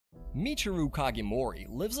Michiru Kagemori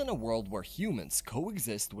lives in a world where humans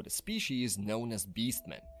coexist with a species known as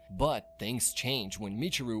Beastmen. But things change when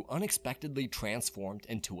Michiru unexpectedly transformed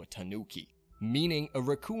into a tanuki, meaning a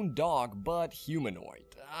raccoon dog but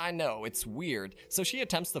humanoid. I know, it's weird, so she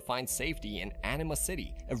attempts to find safety in Anima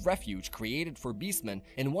City, a refuge created for beastmen,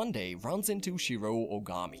 and one day runs into Shirou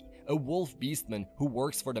Ogami, a wolf beastman who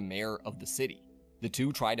works for the mayor of the city. The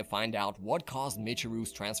two try to find out what caused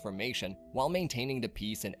Michiru's transformation while maintaining the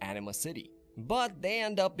peace in Anima City. But they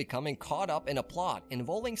end up becoming caught up in a plot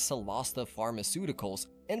involving Sylvasta Pharmaceuticals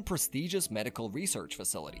and prestigious medical research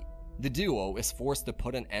facility. The duo is forced to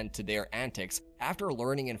put an end to their antics after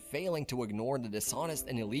learning and failing to ignore the dishonest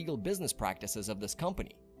and illegal business practices of this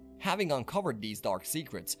company. Having uncovered these dark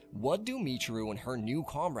secrets, what do Michiru and her new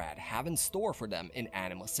comrade have in store for them in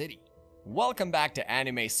Anima City? Welcome back to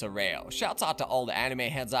Anime Soreio. Shouts out to all the anime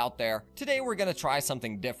heads out there. Today we're gonna try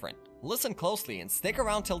something different. Listen closely and stick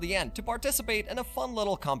around till the end to participate in a fun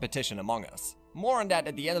little competition among us. More on that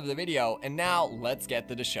at the end of the video, and now let's get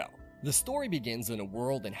to the show. The story begins in a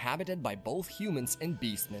world inhabited by both humans and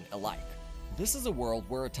beastmen alike. This is a world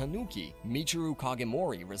where a tanuki, Michiru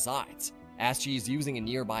Kagemori, resides. As she is using a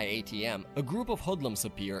nearby ATM, a group of hoodlums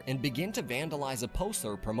appear and begin to vandalize a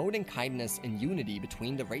poster promoting kindness and unity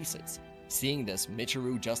between the races. Seeing this,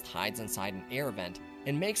 Michiru just hides inside an air vent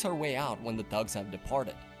and makes her way out when the thugs have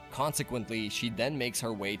departed. Consequently, she then makes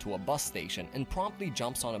her way to a bus station and promptly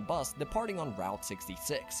jumps on a bus departing on Route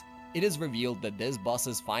 66. It is revealed that this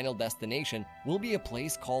bus's final destination will be a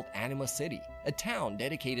place called Anima City, a town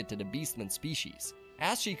dedicated to the beastman species.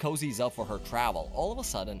 As she cozies up for her travel, all of a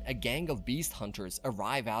sudden, a gang of beast hunters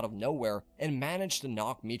arrive out of nowhere and manage to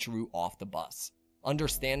knock Michiru off the bus.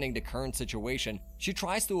 Understanding the current situation, she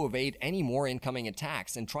tries to evade any more incoming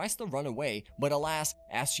attacks and tries to run away, but alas,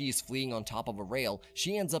 as she is fleeing on top of a rail,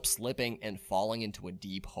 she ends up slipping and falling into a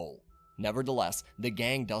deep hole. Nevertheless, the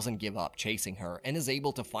gang doesn't give up chasing her and is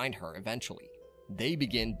able to find her eventually. They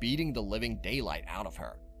begin beating the living daylight out of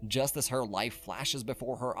her. Just as her life flashes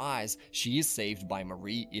before her eyes, she is saved by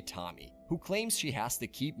Marie Itami, who claims she has to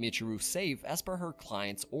keep Michiru safe as per her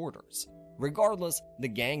client's orders. Regardless, the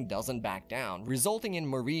gang doesn't back down, resulting in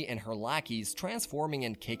Marie and her lackeys transforming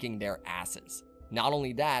and kicking their asses. Not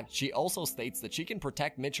only that, she also states that she can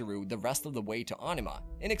protect Michiru the rest of the way to Anima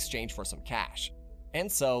in exchange for some cash.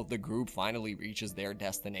 And so, the group finally reaches their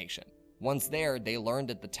destination. Once there, they learn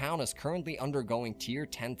that the town is currently undergoing Tier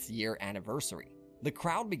 10th year anniversary. The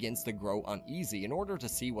crowd begins to grow uneasy in order to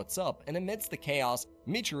see what's up, and amidst the chaos,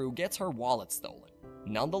 Michiru gets her wallet stolen.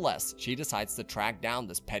 Nonetheless, she decides to track down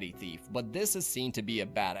this petty thief, but this is seen to be a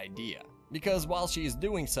bad idea, because while she is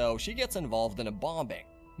doing so, she gets involved in a bombing.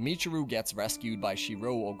 Michiru gets rescued by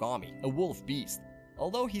Shirou Ogami, a wolf beast.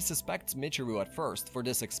 Although he suspects Michiru at first for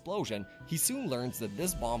this explosion, he soon learns that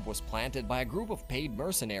this bomb was planted by a group of paid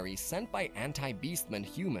mercenaries sent by anti-beastmen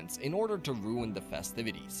humans in order to ruin the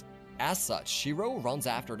festivities. As such, Shirou runs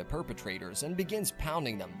after the perpetrators and begins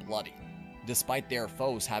pounding them bloody. Despite their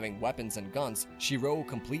foes having weapons and guns, Shirou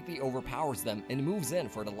completely overpowers them and moves in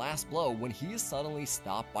for the last blow when he is suddenly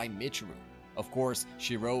stopped by Michiru. Of course,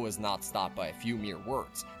 Shirou is not stopped by a few mere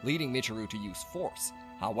words, leading Michiru to use force.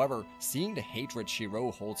 However, seeing the hatred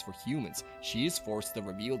Shirou holds for humans, she is forced to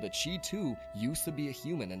reveal that she too used to be a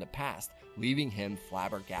human in the past, leaving him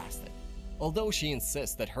flabbergasted. Although she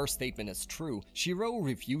insists that her statement is true, Shirou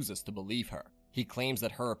refuses to believe her. He claims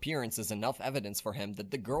that her appearance is enough evidence for him that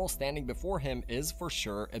the girl standing before him is for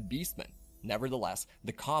sure a beastman. Nevertheless,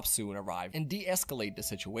 the cops soon arrive and de-escalate the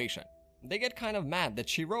situation. They get kind of mad that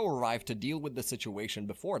Shirou arrived to deal with the situation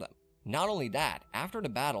before them. Not only that, after the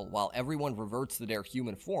battle, while everyone reverts to their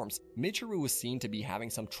human forms, Michiru is seen to be having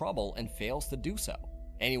some trouble and fails to do so.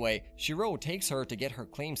 Anyway, Shirou takes her to get her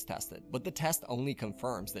claims tested, but the test only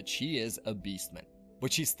confirms that she is a beastman.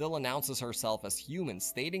 But she still announces herself as human,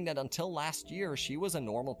 stating that until last year she was a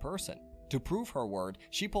normal person. To prove her word,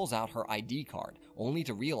 she pulls out her ID card, only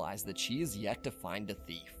to realize that she is yet to find the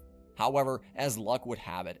thief. However, as luck would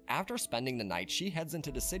have it, after spending the night, she heads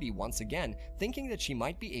into the city once again, thinking that she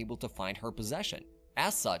might be able to find her possession.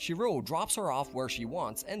 As such, Shirou drops her off where she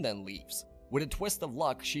wants and then leaves. With a twist of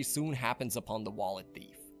luck, she soon happens upon the wallet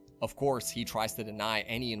thief. Of course, he tries to deny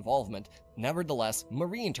any involvement. Nevertheless,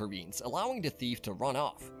 Marie intervenes, allowing the thief to run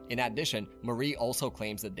off. In addition, Marie also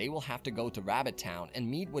claims that they will have to go to Rabbit Town and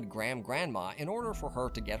meet with Grandma in order for her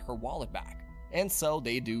to get her wallet back. And so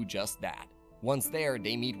they do just that. Once there,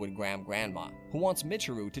 they meet with Grandma, who wants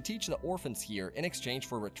Michiru to teach the orphans here in exchange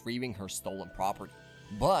for retrieving her stolen property.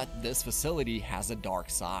 But this facility has a dark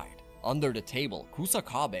side. Under the table,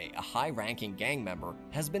 Kusakabe, a high-ranking gang member,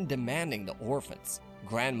 has been demanding the orphans.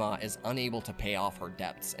 Grandma is unable to pay off her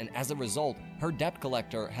debts, and as a result, her debt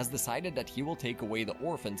collector has decided that he will take away the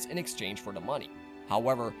orphans in exchange for the money.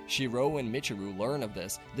 However, Shirou and Michiru learn of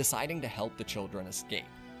this, deciding to help the children escape.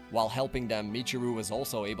 While helping them, Michiru is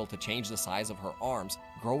also able to change the size of her arms,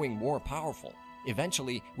 growing more powerful.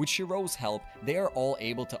 Eventually, with Shirou's help, they are all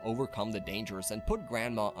able to overcome the dangers and put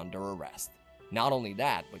Grandma under arrest. Not only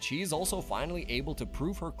that, but she is also finally able to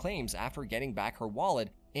prove her claims after getting back her wallet,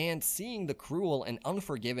 and seeing the cruel and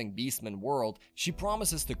unforgiving Beastman world, she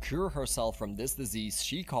promises to cure herself from this disease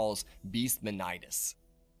she calls Beastmanitis.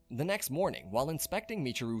 The next morning, while inspecting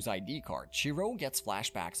Michiru's ID card, Shirou gets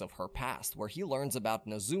flashbacks of her past where he learns about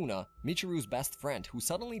Nazuna, Michiru's best friend who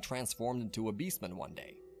suddenly transformed into a Beastman one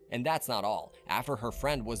day. And that's not all. After her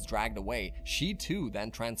friend was dragged away, she too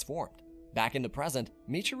then transformed. Back in the present,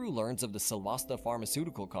 Michiru learns of the Sylvasta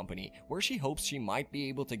Pharmaceutical Company where she hopes she might be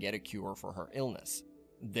able to get a cure for her illness.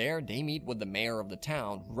 There, they meet with the mayor of the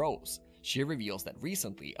town, Rose. She reveals that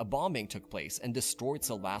recently a bombing took place and destroyed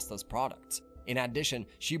Sylvasta's products. In addition,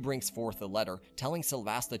 she brings forth a letter telling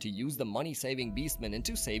Sylvasta to use the money-saving Beastmen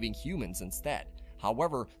into saving humans instead.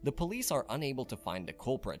 However, the police are unable to find the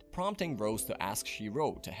culprit, prompting Rose to ask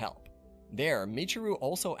Shirou to help. There, Michiru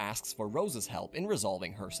also asks for Rose's help in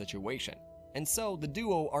resolving her situation, and so the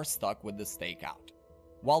duo are stuck with the stakeout.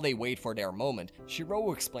 While they wait for their moment,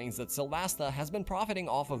 Shirou explains that Sylvasta has been profiting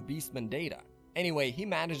off of Beastman data. Anyway, he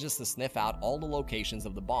manages to sniff out all the locations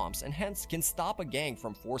of the bombs and hence can stop a gang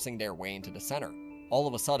from forcing their way into the center. All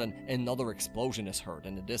of a sudden, another explosion is heard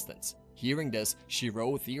in the distance. Hearing this,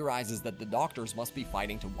 Shirou theorizes that the doctors must be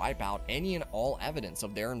fighting to wipe out any and all evidence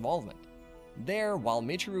of their involvement. There, while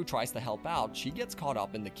Michiru tries to help out, she gets caught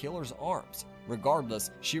up in the killer's arms.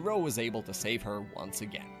 Regardless, Shirou is able to save her once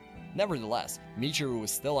again. Nevertheless, Michiru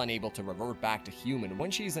is still unable to revert back to human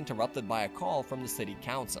when she is interrupted by a call from the city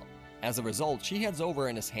council. As a result, she heads over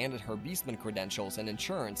and is handed her Beastman credentials and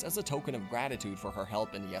insurance as a token of gratitude for her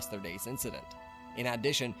help in yesterday's incident. In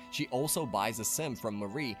addition, she also buys a sim from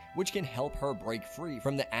Marie, which can help her break free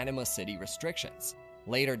from the Anima City restrictions.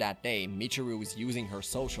 Later that day, Michiru is using her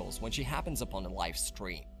socials when she happens upon a live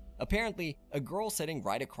stream. Apparently, a girl sitting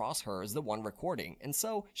right across her is the one recording, and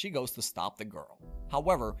so she goes to stop the girl.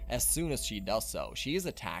 However, as soon as she does so, she is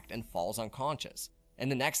attacked and falls unconscious.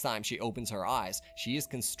 And the next time she opens her eyes, she is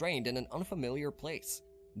constrained in an unfamiliar place.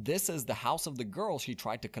 This is the house of the girl she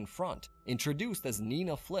tried to confront, introduced as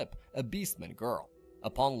Nina Flip, a Beastman girl.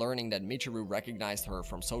 Upon learning that Michiru recognized her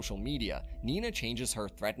from social media, Nina changes her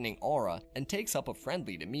threatening aura and takes up a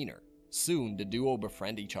friendly demeanor. Soon, the duo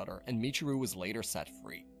befriend each other and Michiru is later set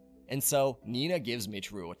free. And so, Nina gives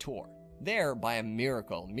Michiru a tour. There, by a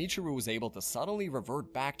miracle, Michiru is able to suddenly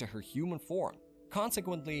revert back to her human form.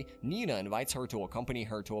 Consequently, Nina invites her to accompany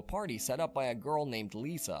her to a party set up by a girl named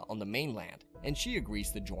Lisa on the mainland, and she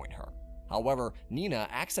agrees to join her. However, Nina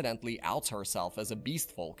accidentally outs herself as a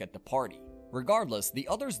beast folk at the party. Regardless, the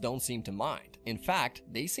others don't seem to mind. In fact,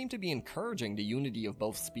 they seem to be encouraging the unity of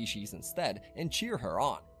both species instead and cheer her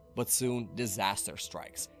on. But soon, disaster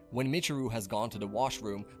strikes. When Michiru has gone to the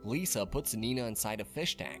washroom, Lisa puts Nina inside a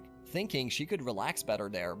fish tank, thinking she could relax better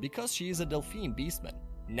there because she is a Delphine Beastman.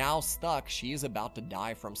 Now stuck, she is about to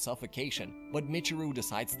die from suffocation, but Michiru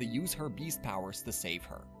decides to use her beast powers to save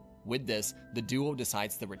her. With this, the duo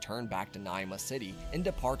decides to return back to Anima City and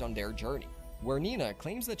depart on their journey, where Nina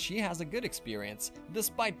claims that she has a good experience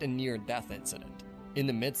despite the near-death incident. In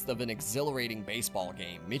the midst of an exhilarating baseball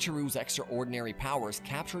game, Michiru's extraordinary powers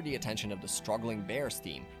capture the attention of the struggling Bears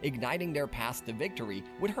team, igniting their path to victory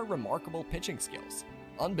with her remarkable pitching skills.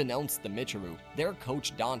 Unbeknownst to Michiru, their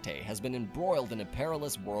coach Dante has been embroiled in a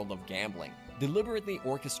perilous world of gambling, deliberately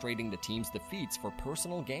orchestrating the team's defeats for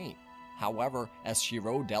personal gain. However, as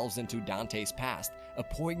Shirou delves into Dante's past, a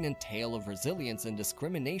poignant tale of resilience and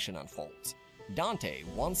discrimination unfolds. Dante,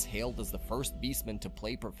 once hailed as the first Beastman to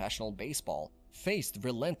play professional baseball, faced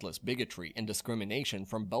relentless bigotry and discrimination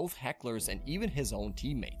from both hecklers and even his own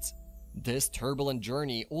teammates. This turbulent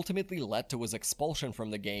journey ultimately led to his expulsion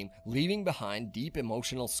from the game, leaving behind deep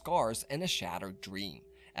emotional scars and a shattered dream.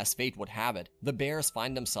 As fate would have it, the Bears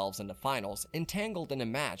find themselves in the finals, entangled in a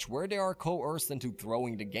match where they are coerced into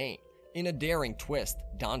throwing the game. In a daring twist,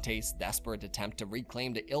 Dante's desperate attempt to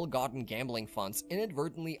reclaim the ill-gotten gambling funds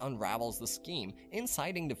inadvertently unravels the scheme,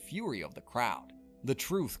 inciting the fury of the crowd. The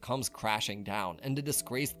truth comes crashing down, and the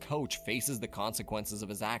disgraced coach faces the consequences of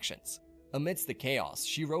his actions. Amidst the chaos,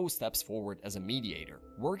 Shirou steps forward as a mediator,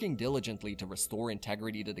 working diligently to restore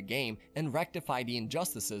integrity to the game and rectify the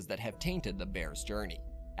injustices that have tainted the Bears' journey.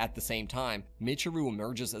 At the same time, Michiru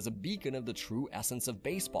emerges as a beacon of the true essence of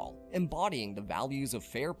baseball, embodying the values of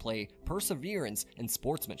fair play, perseverance, and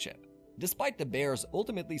sportsmanship. Despite the Bears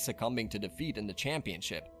ultimately succumbing to defeat in the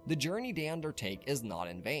championship, the journey they undertake is not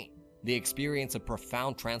in vain. They experience a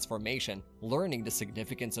profound transformation, learning the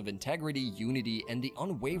significance of integrity, unity, and the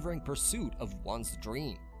unwavering pursuit of one's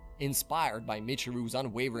dream. Inspired by Michiru's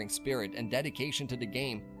unwavering spirit and dedication to the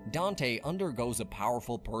game, Dante undergoes a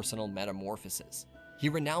powerful personal metamorphosis. He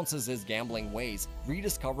renounces his gambling ways,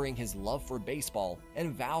 rediscovering his love for baseball,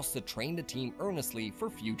 and vows to train the team earnestly for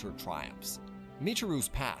future triumphs. Michiru's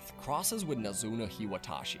path crosses with Nazuna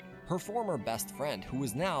Hiwatashi, her former best friend who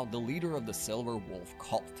is now the leader of the Silver Wolf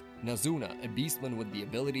cult. Nazuna, a beastman with the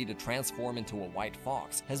ability to transform into a white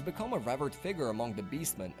fox, has become a revered figure among the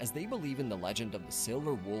beastmen as they believe in the legend of the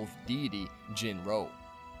Silver Wolf deity Jinro.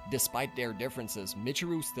 Despite their differences,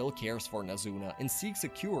 Michiru still cares for Nazuna and seeks a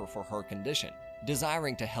cure for her condition.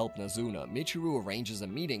 Desiring to help Nazuna, Michiru arranges a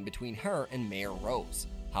meeting between her and Mayor Rose.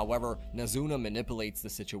 However, Nazuna manipulates the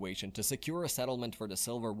situation to secure a settlement for the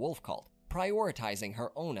Silver Wolf cult, prioritizing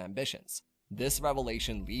her own ambitions. This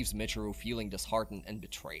revelation leaves Michiru feeling disheartened and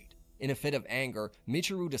betrayed. In a fit of anger,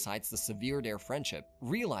 Michiru decides to sever their friendship,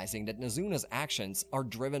 realizing that Nazuna's actions are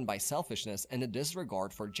driven by selfishness and a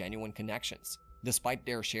disregard for genuine connections. Despite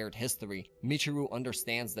their shared history, Michiru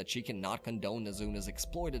understands that she cannot condone Nazuna's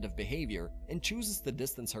exploitative behavior and chooses to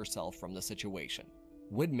distance herself from the situation.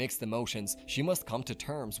 With mixed emotions, she must come to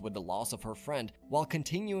terms with the loss of her friend while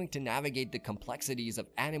continuing to navigate the complexities of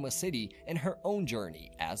Anima City and her own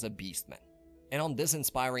journey as a beastman. And on this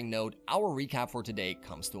inspiring note, our recap for today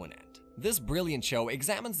comes to an end. This brilliant show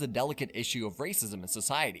examines the delicate issue of racism in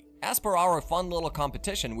society. As per our fun little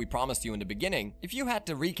competition we promised you in the beginning, if you had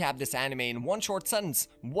to recap this anime in one short sentence,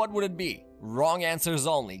 what would it be? Wrong answers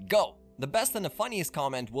only, go! The best and the funniest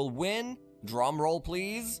comment will win, drumroll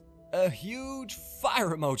please, a huge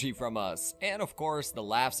fire emoji from us, and of course the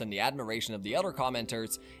laughs and the admiration of the other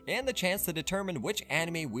commenters, and the chance to determine which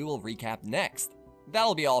anime we will recap next.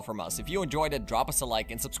 That'll be all from us. If you enjoyed it, drop us a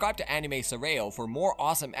like and subscribe to Anime Soreio for more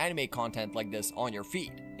awesome anime content like this on your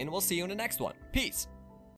feed. And we'll see you in the next one. Peace!